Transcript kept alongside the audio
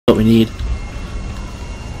what we need.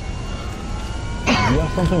 If you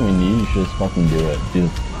have something we need, you should just fucking do it.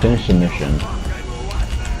 Just finish the mission.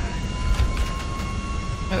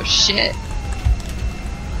 Oh shit.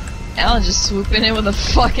 Alan just swooping in with a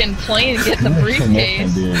fucking plane and getting the Finish the mission,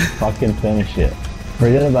 briefcase. dude. Fucking finish it.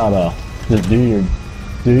 Forget about us. Just do your...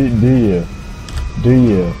 Do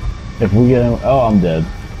you. If we get in... Oh, I'm dead.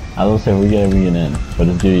 I was gonna say if we get in. But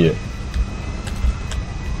just do you.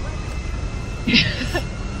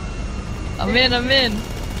 I'm in.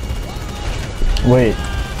 Wait.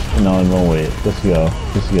 No, don't wait. Just go.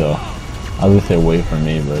 Just go. I was gonna say wait for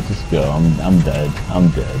me, but just go. I'm dead. I'm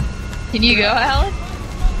dead. Can you go, Alan?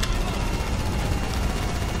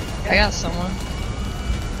 I got someone.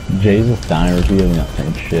 Jay's just dying repeatedly not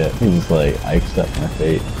saying shit. He's just like, I accept my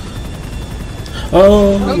fate.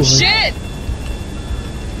 Oh, Oh shit!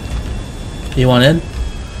 You want in?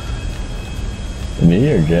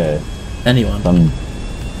 Me or Jay? Anyone? I'm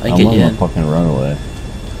I get on you my in. fucking runaway.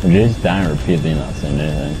 Jay's dying repeatedly not saying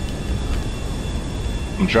anything.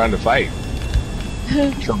 I'm trying to fight.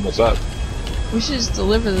 Show them what's up. We should just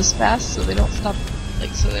deliver this fast so they don't stop, like,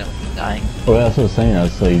 so they don't keep dying. Well, that's what I was saying. I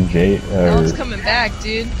was like, Jay, Alan's coming back,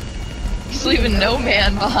 dude. He's leaving no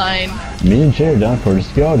man behind. me and Jay are done for.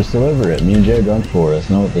 Just go, just deliver it. Me and Jay are done for. There's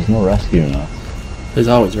no rescuing us. There's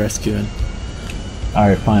always rescuing.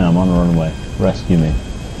 Alright, fine, I'm on the runway. Rescue me.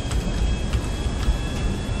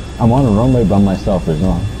 I'm on the runway by myself, there's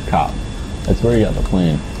no cop. That's where you got the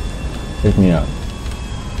plane. Pick me up.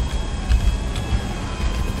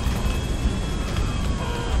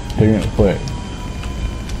 Pick me up quick.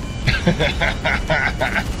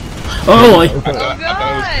 Oh, I thought it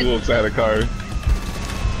was cool inside a car.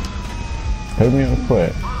 Pick me up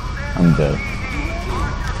quick. I'm dead.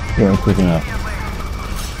 You weren't quick enough.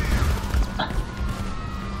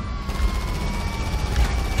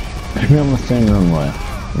 Pick me up on the same runway.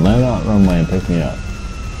 Land on that runway and pick me up.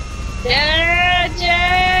 Yeah,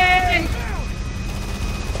 Jay!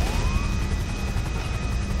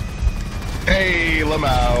 Hey,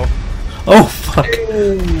 Lamau. oh fuck!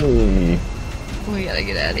 Hey. We gotta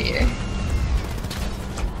get out of here.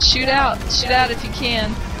 Shoot out if you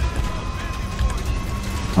can.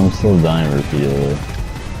 I'm still dying repeatedly.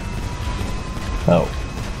 Help.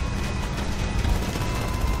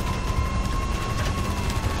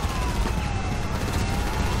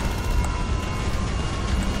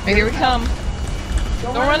 Right, here we come.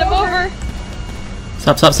 Don't run him over.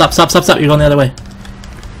 Stop! You're going the other way.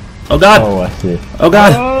 Oh god! Oh, I see. Oh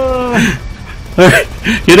god! Alright,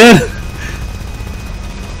 get in!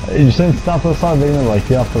 You shouldn't stop outside, they're gonna like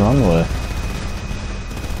get off the runway.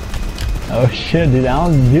 Oh shit, dude,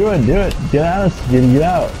 Alan, do it. Get out, get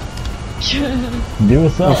out. Do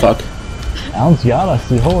what's Oh up. fuck. Alan's got us,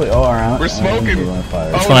 dude. Holy, oh, our Alan. We're smoking. Alan's on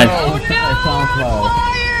fire. It's fine. Oh no! It's on fire.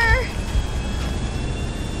 Fire!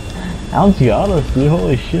 Alan's got us, dude.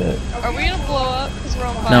 Holy shit. Are we gonna blow up? Because we're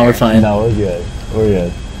on fire. No, we're fine. No, we're good. We're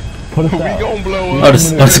good. Put us We out. gonna blow Oh, up.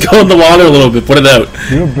 let's go in the water a little bit. Put it out.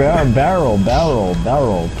 Do a barrel.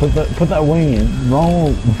 Put that wing in.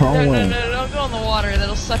 Wrong No, wing. don't go in the water.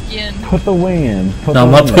 That'll suck you in. Put the wing in. Put No, the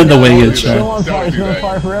I'm not wing putting the in. wing in, It's still on Don't fire. It's do been on that.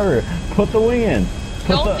 fire forever. Put the wing in.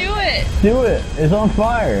 Don't do it. Do it. It's on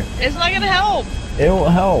fire. It's not gonna help. It will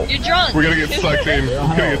help. You're drunk. We're gonna get sucked in. We're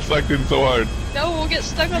gonna get sucked in so hard. No, we'll get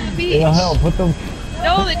stuck on the beach. It'll help.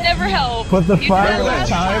 No, they never help. Put the You did fire that in. last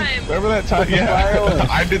time. Remember that time? the fire Yeah. in.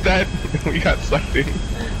 I did that. We got sucked in.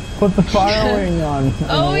 Put the fire wing on.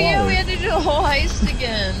 Oh the yeah, water. we had to do the whole heist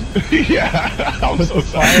again. Yeah. I'm Put so the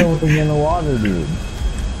fire sorry. wing in the water, dude.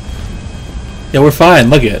 Yeah, we're fine.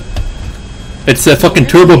 Look at it. It's a fucking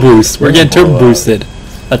turbo boost. We're getting turbo boosted.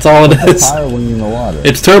 That's all it Put the is. fire wing in the water.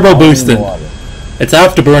 It's turbo Fire wing in the boosted. water. It's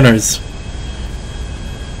afterburners.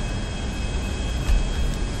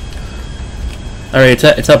 Alright,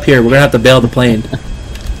 it's up here. We're gonna have to bail the plane.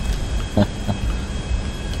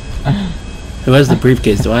 Who has the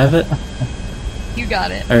briefcase? Do I have it? You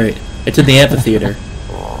got it. Alright, it's in the amphitheater.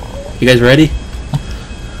 You guys ready?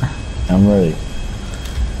 I'm ready.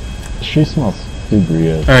 She smells super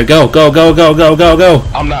good. Alright, go.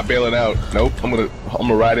 I'm not bailing out. Nope. I'm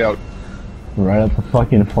gonna ride out. Right at the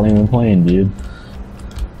fucking flaming plane, dude.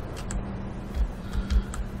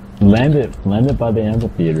 Land it by the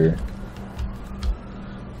amphitheater.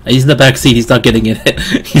 He's in the back seat. He's not getting in it.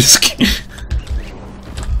 He's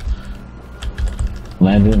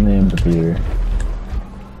Land it in the amphitheater.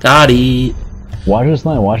 got it. Watch this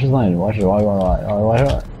line, watch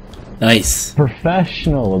it. Nice.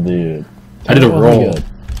 Professional, dude. I did a Tell me it wasn't roll. good.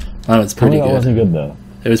 That was Tell me pretty that good. wasn't good though.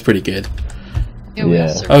 It was pretty good. Yeah, we all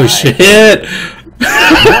Yeah. survived. Oh shit!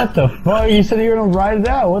 What the fuck? You said you were gonna ride it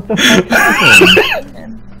out. What the fuck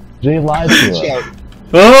happened? Jay lied to us. So,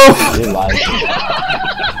 Oh! Jay lied to us.